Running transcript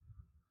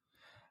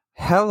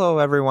Hello,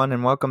 everyone,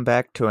 and welcome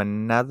back to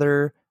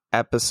another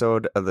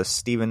episode of the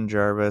Steven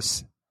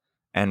Jarvis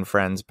and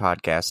Friends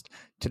podcast.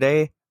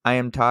 Today, I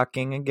am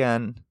talking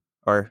about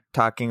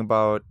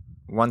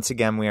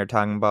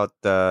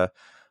the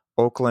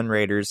Oakland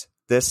Raiders,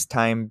 this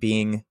time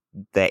being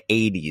the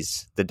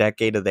 80s, the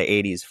decade of the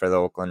 80s for the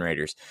Oakland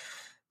Raiders.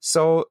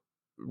 So,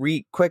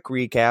 quick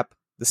recap,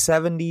 the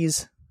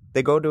 70s,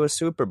 they go to a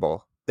Super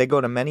Bowl. They go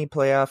to many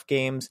playoff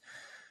games,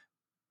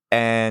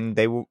 and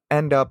they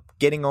end up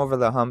getting over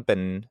the hump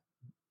in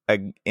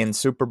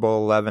Super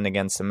Bowl 11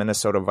 against the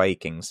Minnesota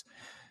Vikings.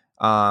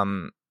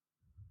 After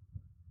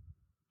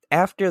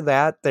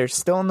that, they're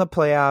still in the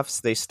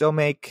playoffs. They still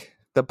make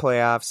the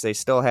playoffs. They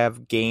still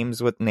have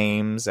games with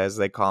names, as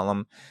they call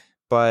them,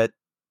 but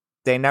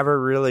they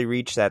never really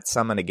reach that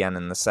summit again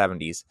in the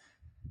 70s.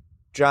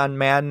 John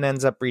Madden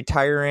ends up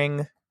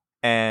retiring,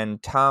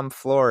 and Tom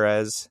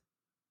Flores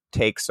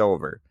takes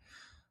over.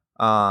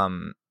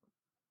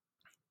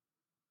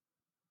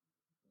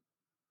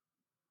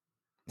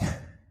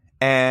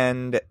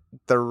 And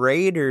the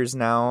Raiders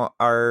now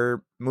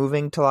are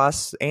moving to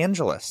Los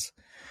Angeles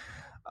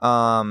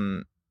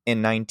in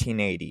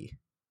 1980.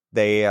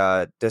 They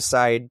Al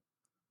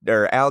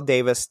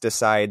Davis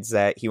decides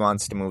that he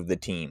wants to move the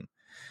team.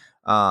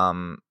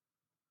 And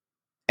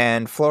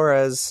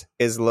Flores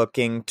is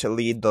looking to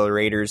lead the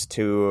Raiders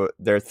to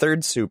their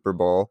third Super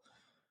Bowl,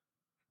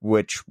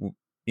 which,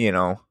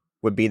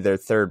 would be their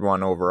third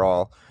one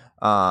overall.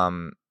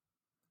 And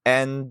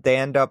they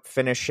end up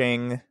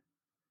finishing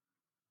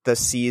the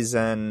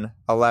season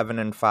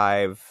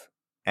 11-5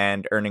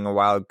 and earning a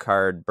wild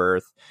card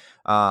berth.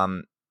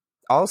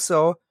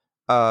 Also,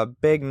 a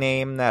big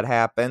name that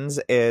happens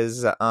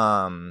is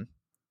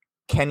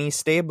Kenny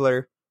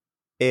Stabler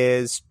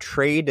is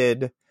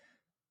traded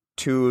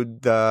to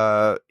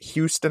the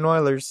Houston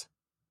Oilers,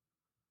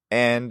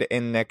 and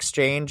in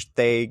exchange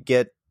they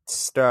get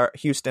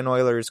Houston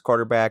Oilers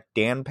quarterback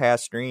Dan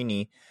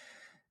Pastorini,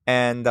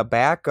 and the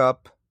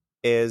backup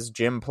is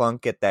Jim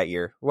Plunkett that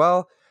year.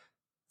 Well,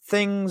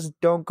 things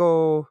don't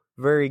go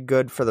very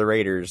good for the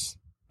Raiders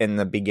in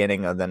the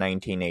beginning of the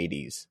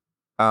 1980s.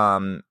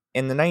 In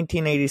the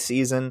 1980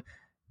 season,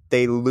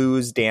 they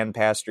lose Dan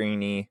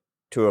Pastorini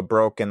to a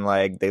broken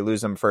leg. They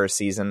lose him for a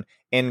season.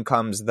 In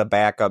comes the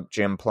backup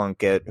Jim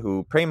Plunkett,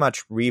 who pretty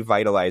much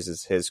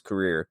revitalizes his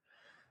career.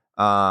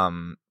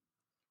 And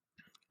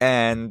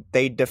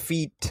they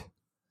defeat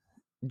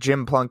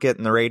Jim Plunkett,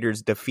 and the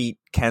Raiders defeat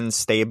Ken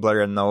Stabler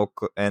and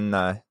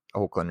the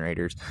Oakland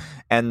Raiders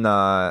and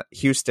the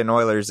Houston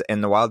Oilers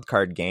in the wild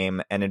card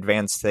game, and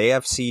advanced to the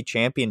AFC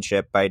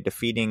Championship by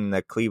defeating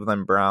the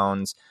Cleveland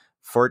Browns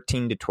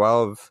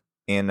 14-12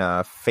 in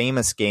a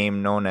famous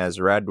game known as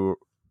Red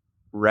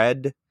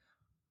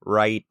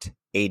Right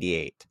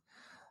 88.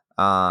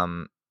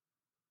 And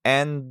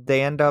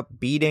they end up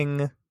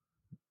beating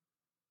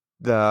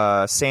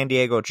the San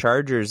Diego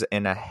Chargers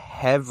in a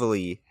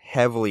heavily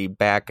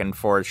back and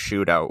forth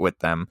shootout with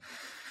them.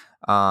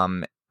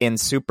 In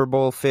Super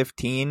Bowl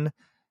 15,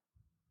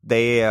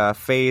 they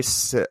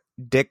face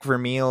Dick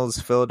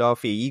Vermeil's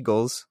Philadelphia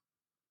Eagles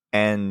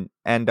and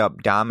end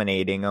up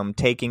dominating them,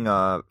 taking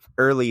a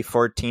early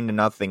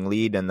 14-0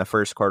 lead in the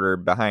first quarter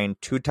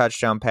behind 2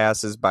 touchdown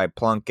passes by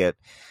Plunkett,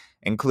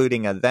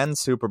 including a then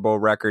Super Bowl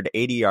record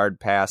 80-yard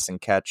pass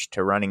and catch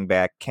to running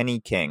back Kenny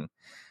King.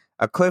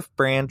 A Cliff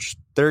Branch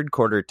third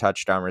quarter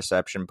touchdown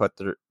reception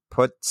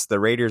puts the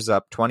Raiders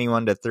up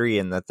 21-3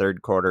 in the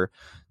third quarter.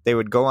 They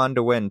would go on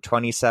to win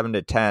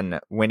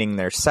 27-10, winning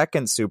their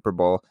second Super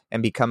Bowl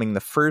and becoming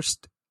the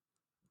first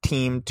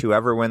team to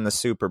ever win the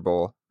Super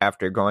Bowl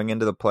after going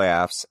into the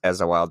playoffs as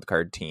a wild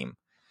card team.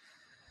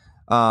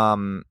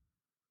 And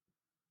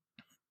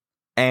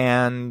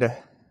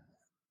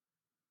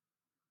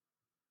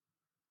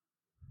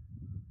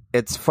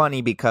it's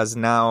funny because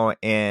now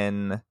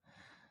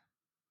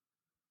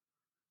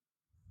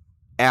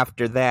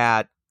after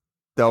that,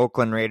 the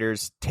Oakland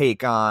Raiders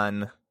take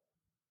on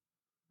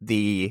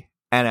the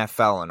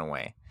NFL in a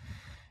way,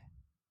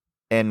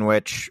 in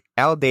which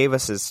Al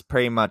Davis is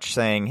pretty much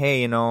saying,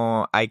 hey,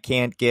 I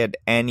can't get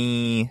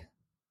any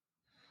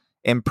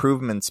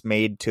improvements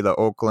made to the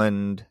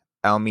Oakland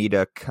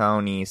Alameda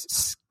County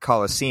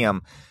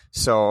Coliseum,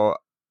 so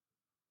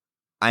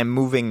I'm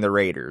moving the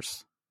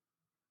Raiders.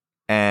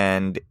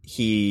 And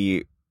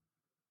he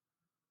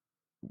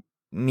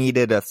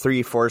needed a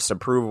 3/4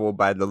 approval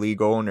by the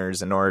league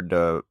owners in order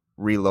to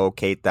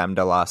relocate them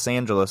to Los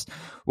Angeles.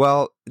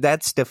 Well,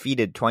 that's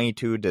defeated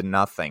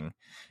 22-0,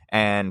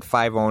 and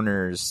 5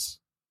 owners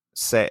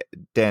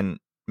didn't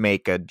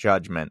make a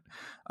judgment.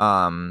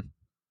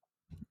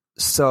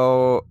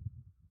 So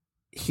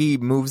he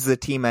moves the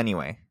team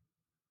anyway.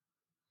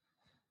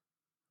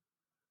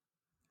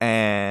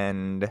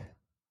 And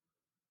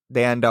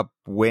they end up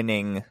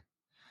winning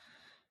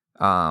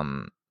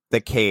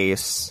the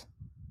case,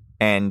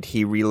 and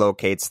he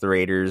relocates the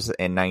Raiders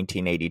in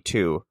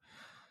 1982.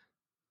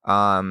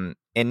 In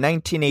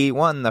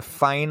 1981, the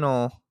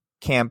final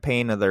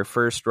campaign of their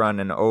first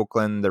run in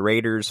Oakland, the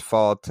Raiders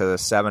fall to the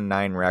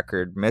 7-9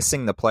 record,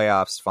 missing the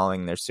playoffs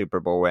following their Super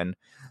Bowl win.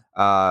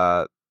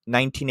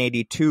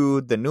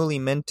 1982, the newly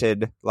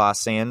minted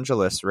Los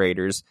Angeles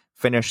Raiders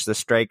finished the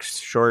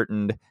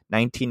strike-shortened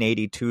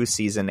 1982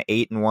 season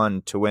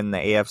 8-1 to win the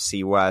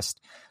AFC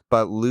West,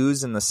 but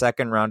lose in the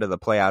second round of the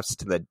playoffs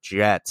to the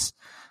Jets.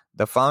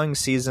 The following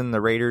season,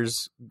 the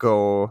Raiders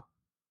go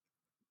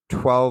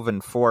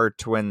 12-4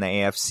 to win the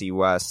AFC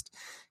West.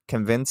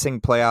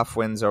 Convincing playoff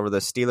wins over the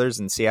Steelers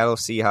and Seattle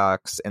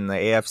Seahawks in the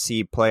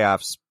AFC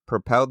playoffs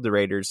propelled the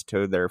Raiders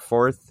to their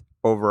fourth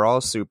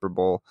overall Super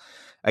Bowl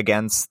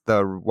against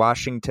the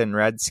Washington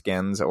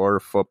Redskins, or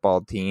football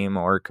team,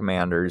 or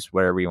Commanders,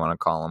 whatever you want to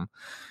call them,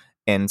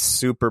 in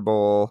Super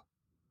Bowl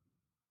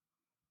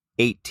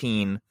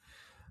 18.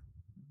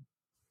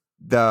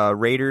 The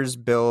Raiders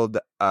build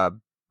a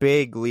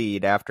big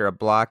lead after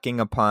blocking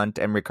a punt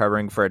and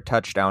recovering for a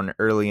touchdown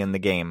early in the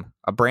game.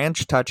 A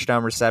branch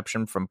touchdown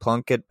reception from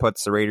Plunkett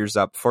puts the Raiders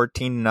up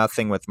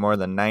 14-0 with more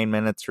than 9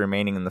 minutes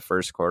remaining in the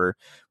first quarter.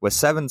 With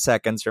 7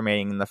 seconds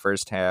remaining in the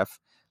first half,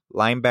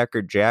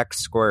 linebacker Jack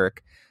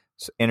Squirk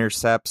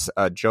intercepts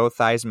a Joe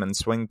Theismann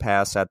swing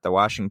pass at the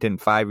Washington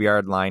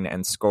 5-yard line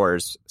and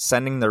scores,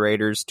 sending the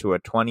Raiders to a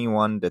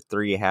 21-3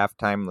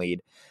 halftime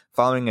lead.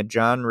 Following a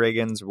John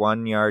Riggins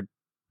 1-yard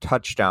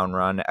touchdown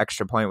run,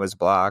 extra point was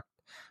blocked.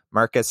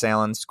 Marcus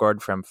Allen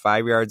scored from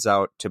 5 yards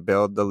out to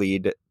build the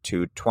lead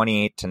to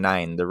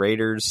 28-9. The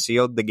Raiders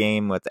sealed the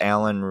game with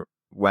Allen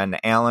when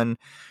Allen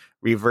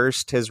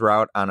reversed his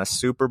route on a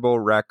Super Bowl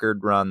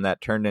record run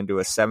that turned into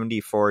a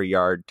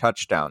 74-yard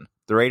touchdown.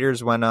 The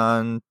Raiders went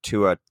on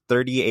to a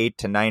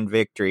 38-9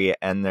 victory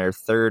and their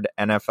third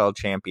NFL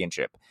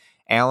championship.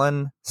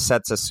 Allen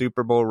sets a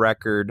Super Bowl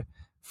record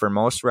for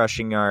most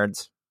rushing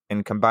yards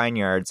and combined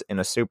yards in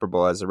a Super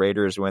Bowl as the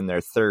Raiders win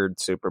their third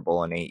Super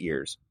Bowl in 8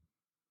 years.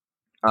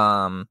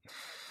 The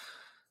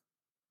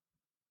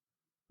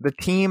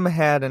team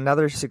had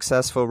another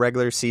successful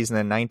regular season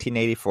in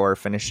 1984,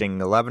 finishing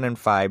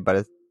 11-5, but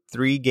a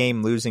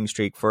 3-game losing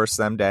streak forced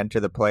them to enter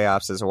the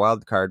playoffs as a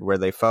wild card, where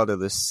they fell to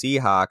the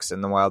Seahawks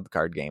in the wild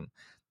card game.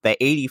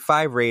 The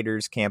 85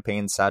 Raiders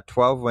campaign saw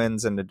 12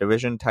 wins and a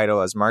division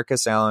title as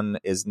Marcus Allen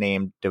is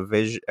named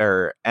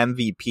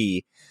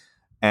MVP,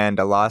 and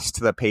a loss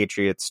to the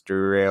Patriots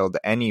derailed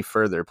any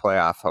further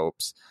playoff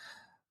hopes.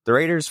 The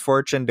Raiders'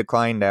 fortune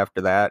declined after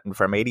that, and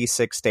from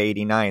 86 to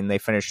 89, they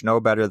finished no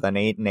better than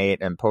 8-8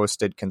 and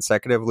posted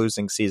consecutive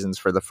losing seasons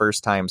for the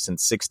first time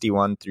since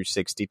 61 through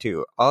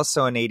 62.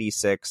 Also in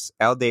 86,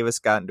 Al Davis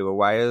got into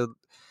a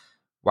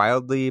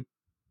wildly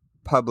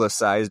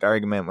publicized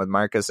argument with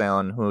Marcus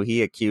Allen, who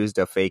he accused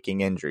of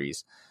faking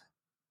injuries.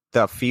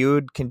 The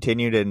feud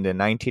continued into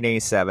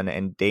 1987,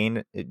 and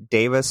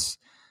Davis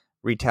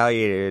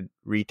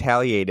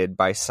retaliated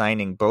by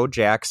signing Bo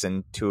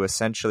Jackson to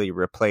essentially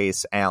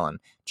replace Allen.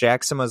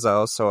 Jackson was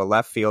also a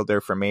left fielder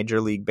for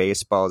Major League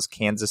Baseball's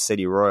Kansas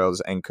City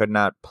Royals and could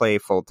not play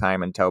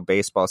full-time until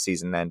baseball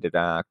season ended in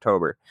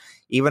October.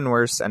 Even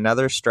worse,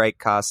 another strike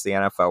cost the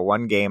NFL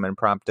 1 game and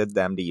prompted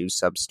them to use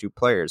substitute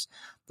players.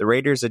 The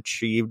Raiders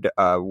achieved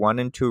a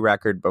 1-2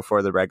 record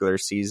before the regular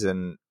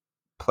season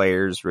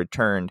players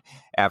returned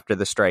after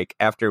the strike.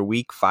 After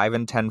week 5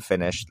 and 10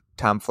 finished,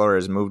 Tom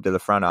Flores moved to the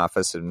front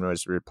office and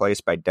was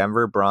replaced by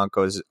Denver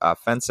Broncos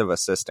offensive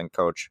assistant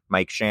coach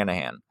Mike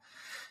Shanahan.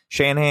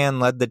 Shanahan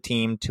led the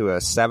team to a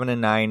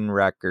 7-9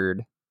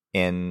 record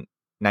in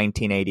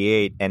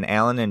 1988, and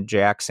Allen and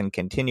Jackson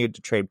continued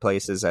to trade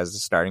places as the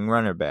starting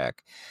runner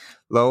back.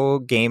 Low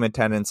game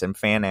attendance and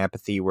fan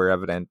apathy were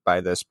evident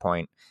by this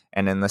point,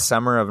 and in the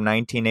summer of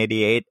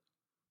 1988,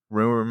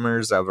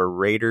 rumors of a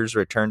Raiders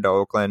return to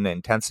Oakland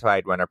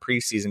intensified when a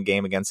preseason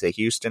game against the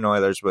Houston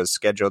Oilers was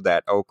scheduled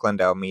at Oakland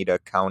Alameda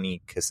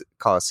County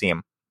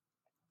Coliseum.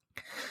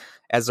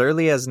 As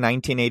early as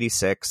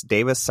 1986,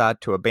 Davis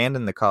sought to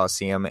abandon the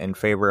Coliseum in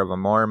favor of a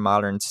more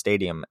modern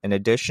stadium. In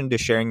addition to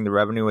sharing the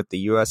revenue with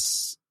the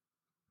USC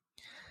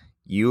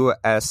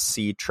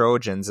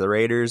Trojans, the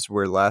Raiders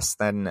were less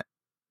than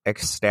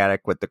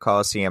ecstatic with the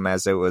Coliseum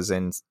as it was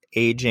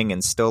aging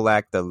and still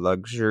lacked the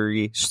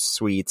luxury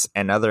suites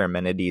and other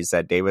amenities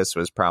that Davis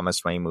was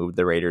promised when he moved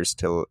the Raiders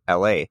to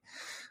LA.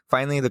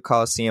 Finally, the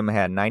Coliseum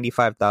had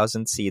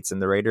 95,000 seats, and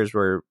the Raiders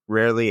were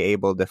rarely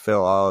able to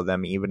fill all of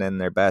them even in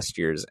their best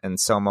years, and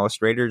so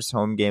most Raiders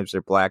home games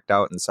are blacked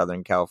out in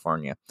Southern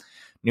California.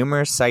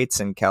 Numerous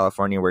sites in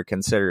California were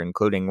considered,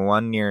 including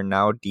one near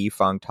now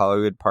defunct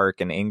Hollywood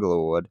Park in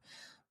Inglewood,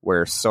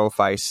 where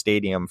SoFi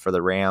Stadium for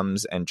the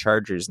Rams and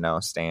Chargers now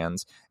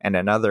stands, and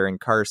another in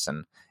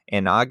Carson.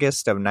 In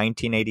August of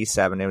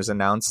 1987, it was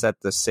announced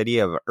that the city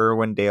of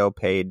Irwindale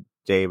paid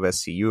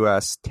Davis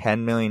US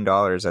 $10 million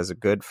as a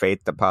good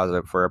faith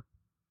deposit for a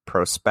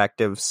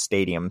prospective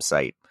stadium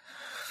site.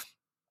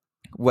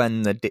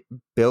 When the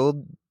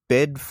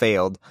bid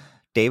failed,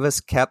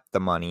 Davis kept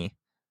the money,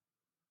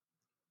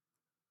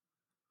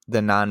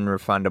 the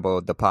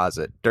non-refundable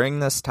deposit. During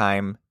this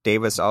time,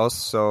 Davis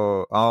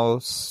also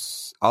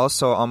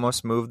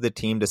almost moved the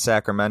team to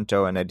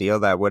Sacramento in a deal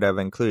that would have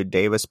included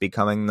Davis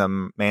becoming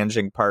the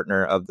managing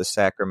partner of the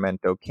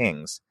Sacramento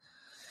Kings.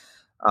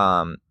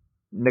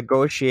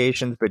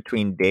 negotiations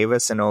between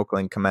Davis and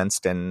Oakland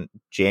commenced in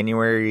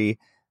January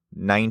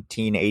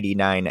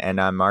 1989, and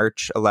on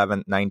March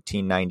 11th,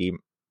 1990,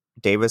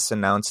 Davis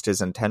announced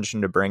his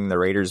intention to bring the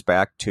Raiders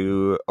back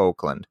to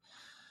Oakland.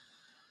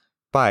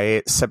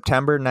 By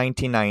September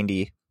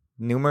 1990,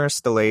 numerous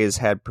delays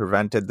had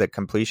prevented the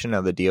completion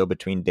of the deal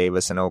between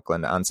Davis and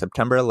Oakland. On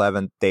September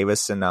 11th,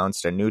 Davis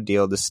announced a new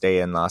deal to stay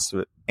in Los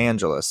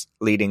Angeles,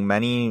 leading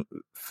many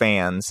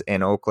fans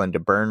in Oakland to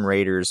burn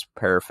Raiders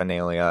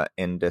paraphernalia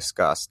in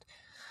disgust.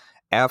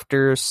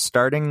 After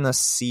starting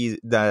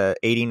the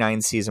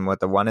 89 season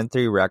with a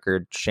 1-3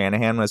 record,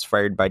 Shanahan was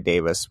fired by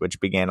Davis, which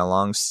began a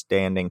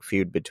long-standing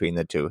feud between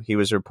the two. He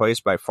was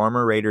replaced by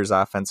former Raiders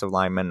offensive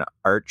lineman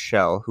Art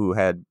Shell, who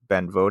had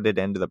been voted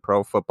into the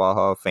Pro Football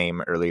Hall of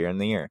Fame earlier in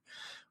the year.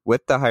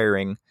 With the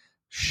hiring,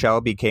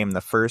 Shell became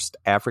the first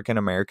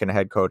African-American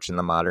head coach in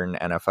the modern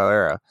NFL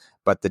era,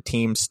 but the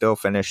team still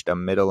finished a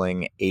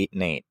middling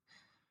 8-8.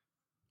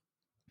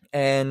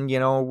 And,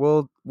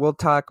 we'll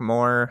talk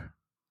more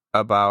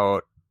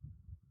about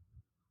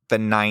the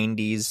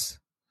 90s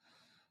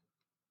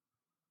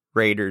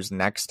Raiders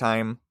next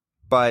time.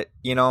 But,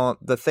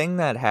 the thing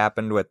that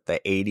happened with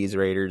the 80s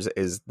Raiders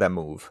is the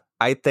move.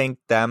 I think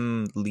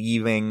them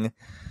leaving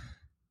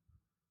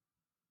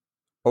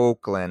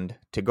Oakland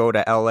to go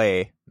to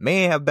LA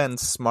may have been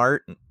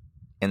smart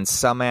in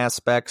some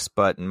aspects,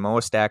 but in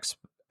most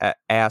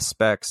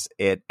aspects,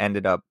 it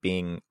ended up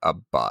being a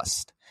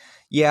bust.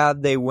 Yeah,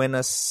 they win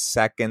a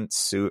third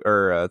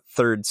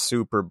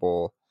Super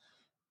Bowl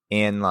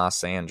in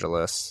Los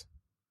Angeles,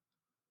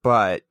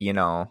 but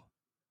you're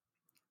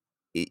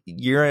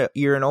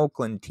an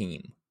Oakland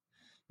team,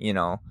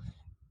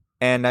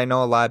 and I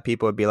know a lot of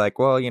people would be like,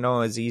 well,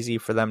 it's easy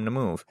for them to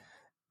move.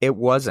 It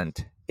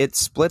wasn't. It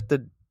split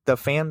the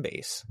fan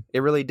base. It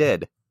really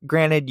did.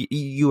 Granted,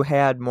 you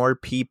had more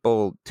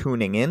people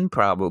tuning in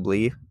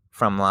probably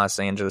from Los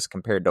Angeles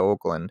compared to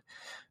Oakland,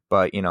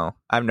 but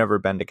I've never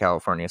been to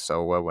California,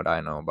 so what would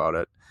I know about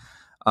it?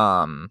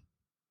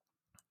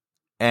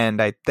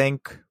 And I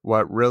think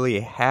what really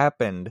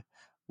happened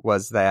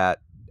was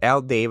that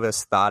Al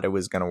Davis thought it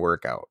was going to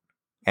work out.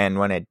 And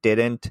when it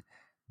didn't,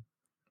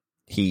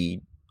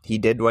 he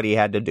did what he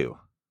had to do.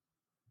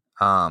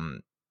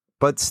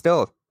 But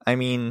still,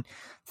 3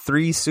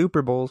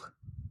 Super Bowls,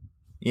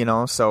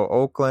 so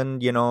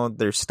Oakland,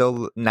 they're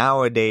still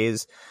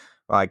nowadays,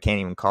 well, I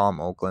can't even call them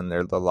Oakland.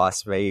 They're the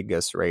Las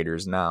Vegas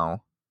Raiders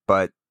now.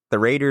 But the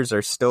Raiders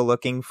are still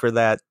looking for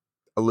that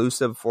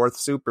elusive 4th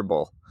Super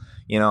Bowl.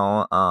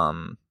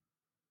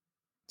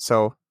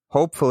 So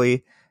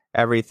hopefully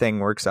everything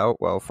works out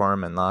well for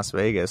him in Las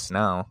Vegas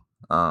now.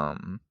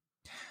 But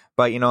the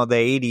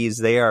 80s,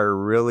 they are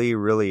really,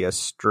 really a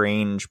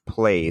strange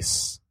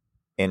place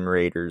in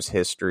Raiders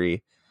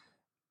history.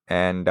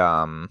 And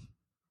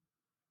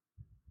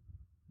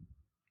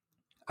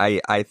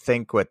I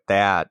think with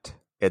that,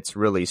 it's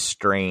really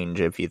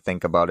strange if you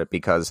think about it,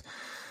 because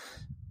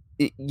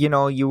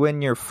you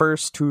win your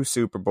first 2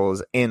 Super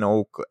Bowls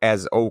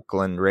as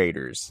Oakland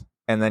Raiders,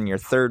 and then your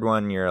third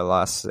one, you're a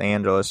Los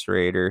Angeles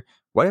Raider.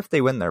 What if they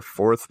win their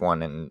 4th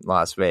one in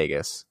Las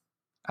Vegas?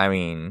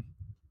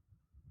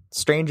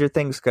 Stranger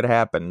things could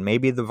happen.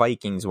 Maybe the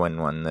Vikings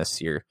win one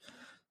this year.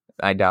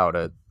 I doubt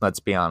it. Let's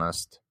be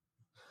honest.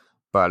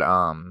 But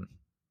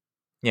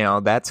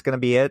that's gonna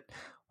be it.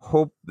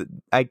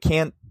 I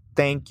can't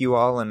thank you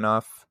all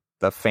enough,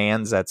 the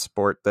fans that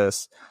support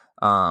this.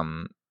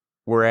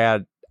 We're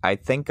at, I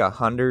think,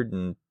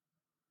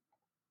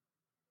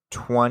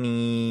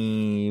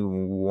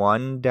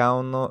 121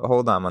 download.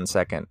 Hold on one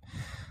second.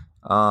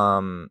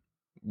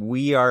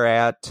 We are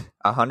at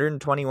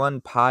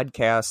 121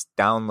 podcast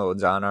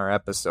downloads on our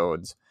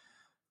episodes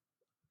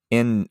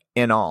in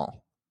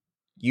all.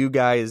 You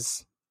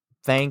guys,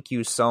 thank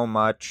you so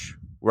much.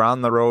 We're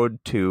on the road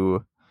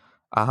to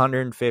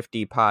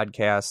 150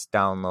 podcast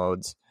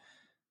downloads.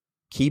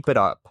 Keep it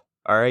up.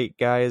 All right,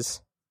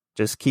 guys.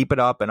 Just keep it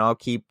up, and I'll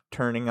keep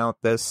turning out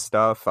this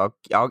stuff.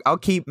 I'll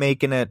keep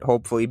making it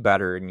hopefully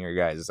better in your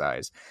guys'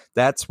 eyes.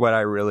 That's what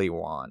I really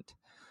want.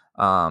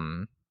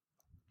 And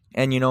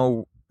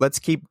let's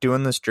keep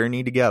doing this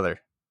journey together.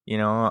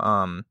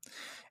 And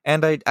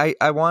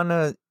I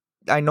wanna.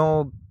 I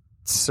know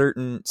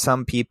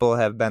some people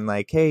have been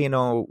like, hey,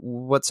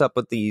 what's up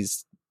with the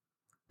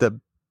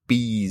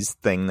bees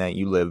thing that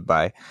you live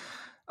by?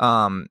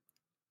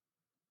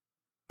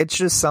 It's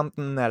just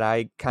something that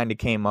I kind of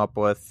came up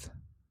with,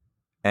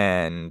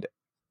 and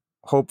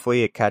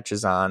hopefully it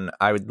catches on.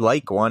 I would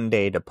like one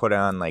day to put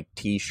on like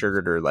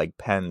t-shirt or like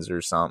pens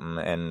or something,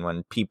 and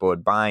when people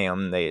would buy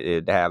them,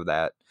 they'd have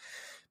that.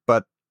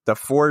 But the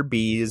 4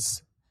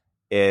 B's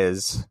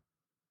is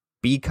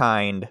be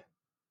kind,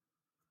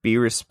 be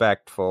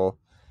respectful,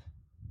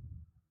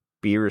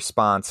 be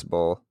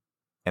responsible,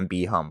 and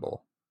be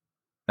humble.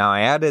 Now,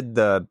 I added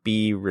the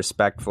be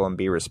respectful and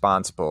be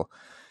responsible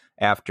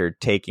after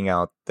taking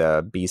out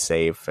the be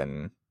safe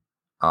and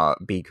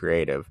be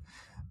creative.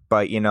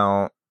 But,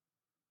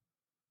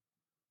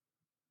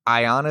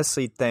 I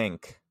honestly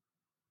think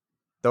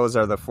those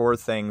are the 4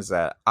 things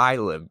that I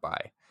live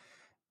by.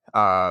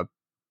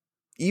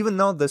 Even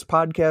though this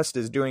podcast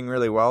is doing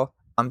really well,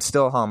 I'm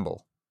still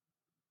humble.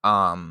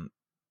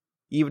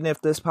 Even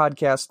if this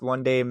podcast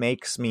one day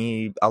makes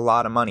me a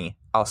lot of money,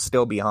 I'll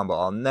still be humble.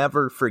 I'll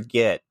never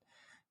forget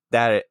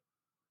that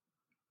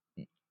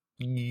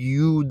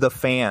you, the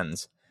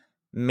fans,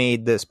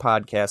 made this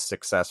podcast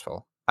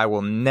successful. I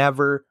will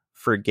never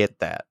forget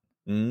that.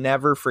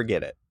 Never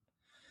forget it.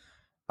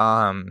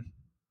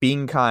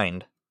 Being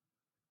kind.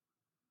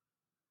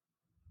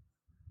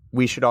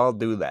 We should all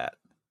do that.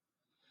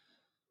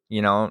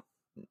 You know,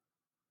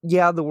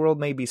 yeah, the world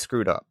may be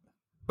screwed up,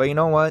 but you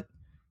know what?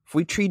 If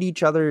we treat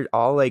each other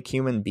all like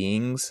human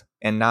beings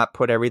and not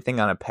put everything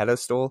on a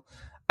pedestal,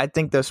 I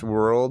think this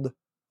world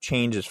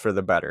changes for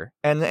the better.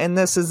 And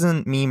this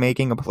isn't me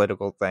making a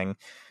political thing.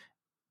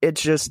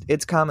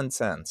 It's common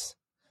sense.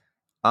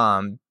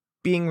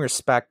 Being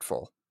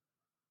respectful.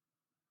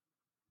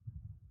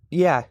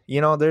 Yeah,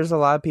 there's a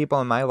lot of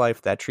people in my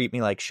life that treat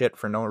me like shit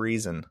for no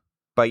reason.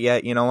 But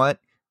yet, you know what?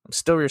 I'm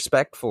still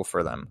respectful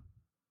for them.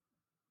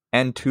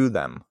 And to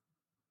them.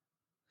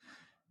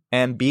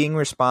 And being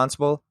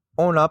responsible,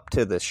 own up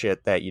to the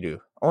shit that you do.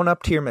 Own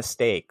up to your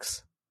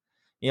mistakes.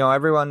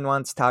 Everyone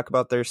wants to talk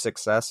about their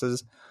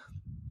successes.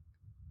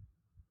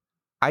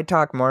 I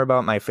talk more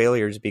about my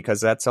failures because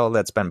that's all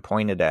that's been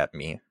pointed at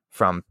me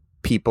from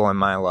people in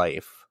my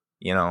life.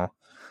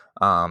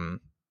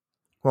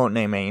 Won't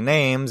name any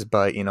names,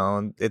 but,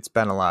 it's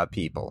been a lot of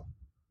people.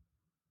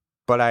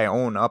 But I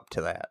own up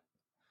to that.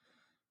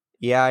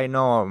 Yeah, I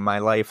know my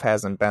life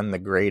hasn't been the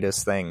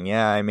greatest thing.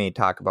 Yeah, I may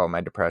talk about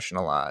my depression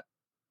a lot.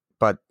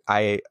 But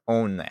I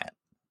own that.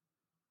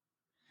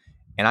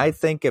 And I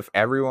think if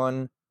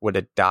everyone would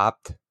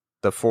adopt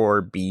the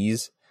 4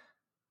 B's,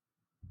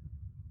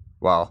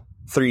 well,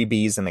 3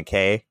 B's and a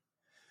K,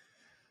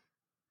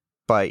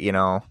 but,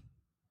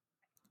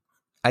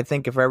 I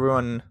think if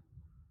everyone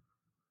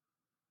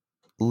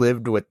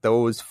lived with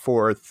those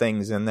 4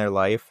 things in their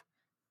life,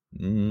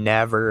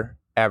 never,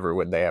 ever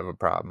would they have a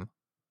problem.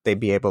 They'd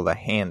be able to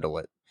handle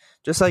it.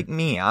 Just like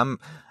me, I'm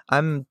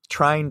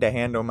trying to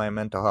handle my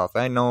mental health.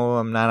 I know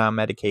I'm not on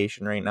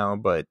medication right now,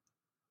 but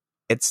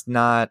it's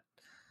not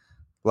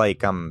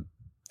like I'm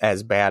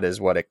as bad as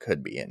what it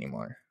could be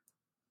anymore.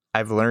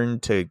 I've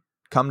learned to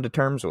come to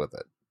terms with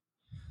it.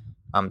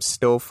 I'm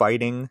still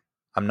fighting.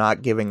 I'm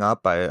not giving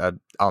up.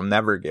 I'll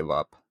never give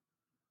up.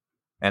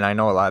 And I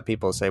know a lot of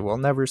people say, well,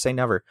 never say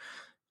never.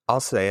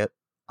 I'll say it.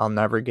 I'll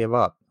never give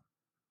up.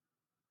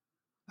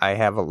 I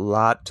have a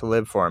lot to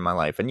live for in my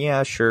life. And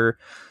yeah, sure,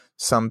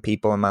 some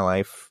people in my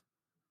life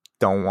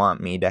don't want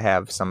me to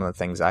have some of the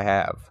things I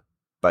have.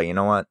 But you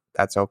know what?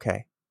 That's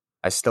okay.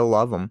 I still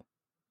love them.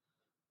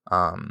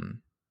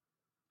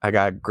 I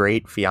got a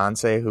great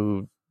fiance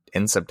who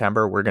in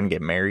September we're going to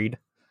get married.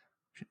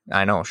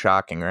 I know,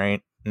 shocking,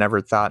 right?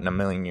 Never thought in a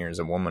million years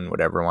a woman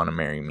would ever want to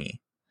marry me.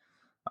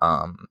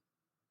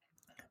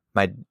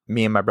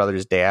 Me and my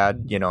brother's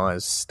dad,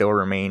 has still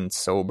remained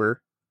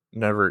sober.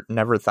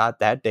 Never thought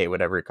that day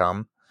would ever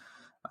come.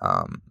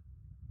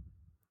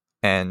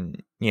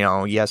 And,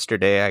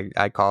 yesterday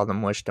I called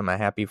him, wished him a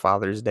happy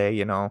Father's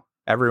Day.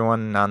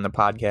 Everyone on the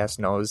podcast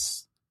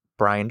knows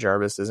Brian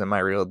Jarvis isn't my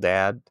real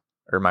dad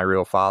or my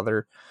real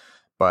father.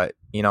 But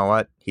you know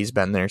what? He's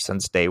been there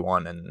since day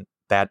one. And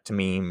that to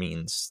me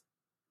means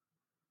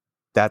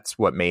that's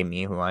what made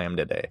me who I am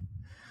today.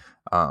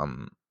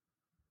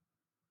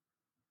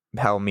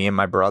 How me and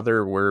my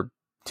brother were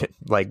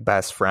like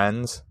best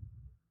friends,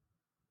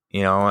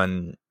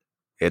 and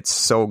it's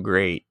so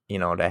great,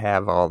 to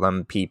have all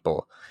them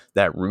people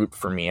that root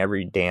for me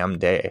every damn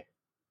day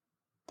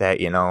that,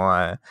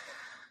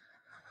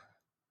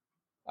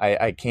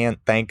 I can't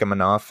thank them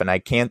enough, and I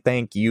can't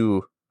thank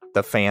you,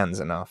 the fans,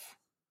 enough.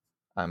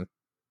 I'm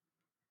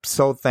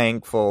so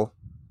thankful,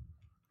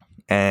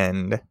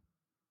 and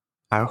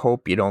I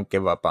hope you don't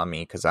give up on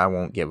me, because I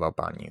won't give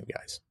up on you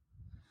guys.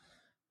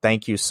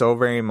 Thank you so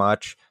very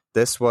much.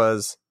 This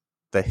was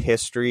the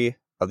history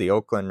of the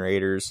Oakland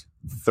Raiders,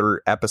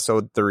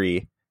 episode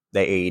 3, the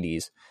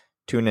 80s.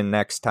 Tune in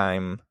next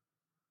time.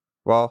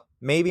 Well,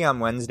 maybe on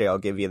Wednesday I'll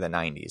give you the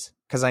 90s.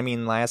 Because,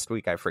 last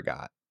week I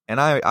forgot.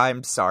 And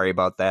I'm sorry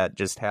about that.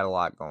 Just had a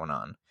lot going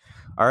on.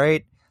 All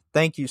right.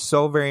 Thank you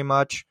so very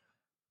much.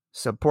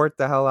 Support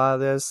the hell out of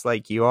this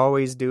like you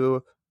always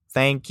do.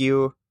 Thank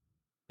you.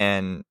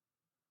 And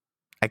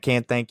I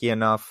can't thank you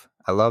enough.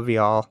 I love you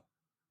all.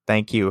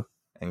 Thank you.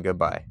 And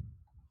goodbye.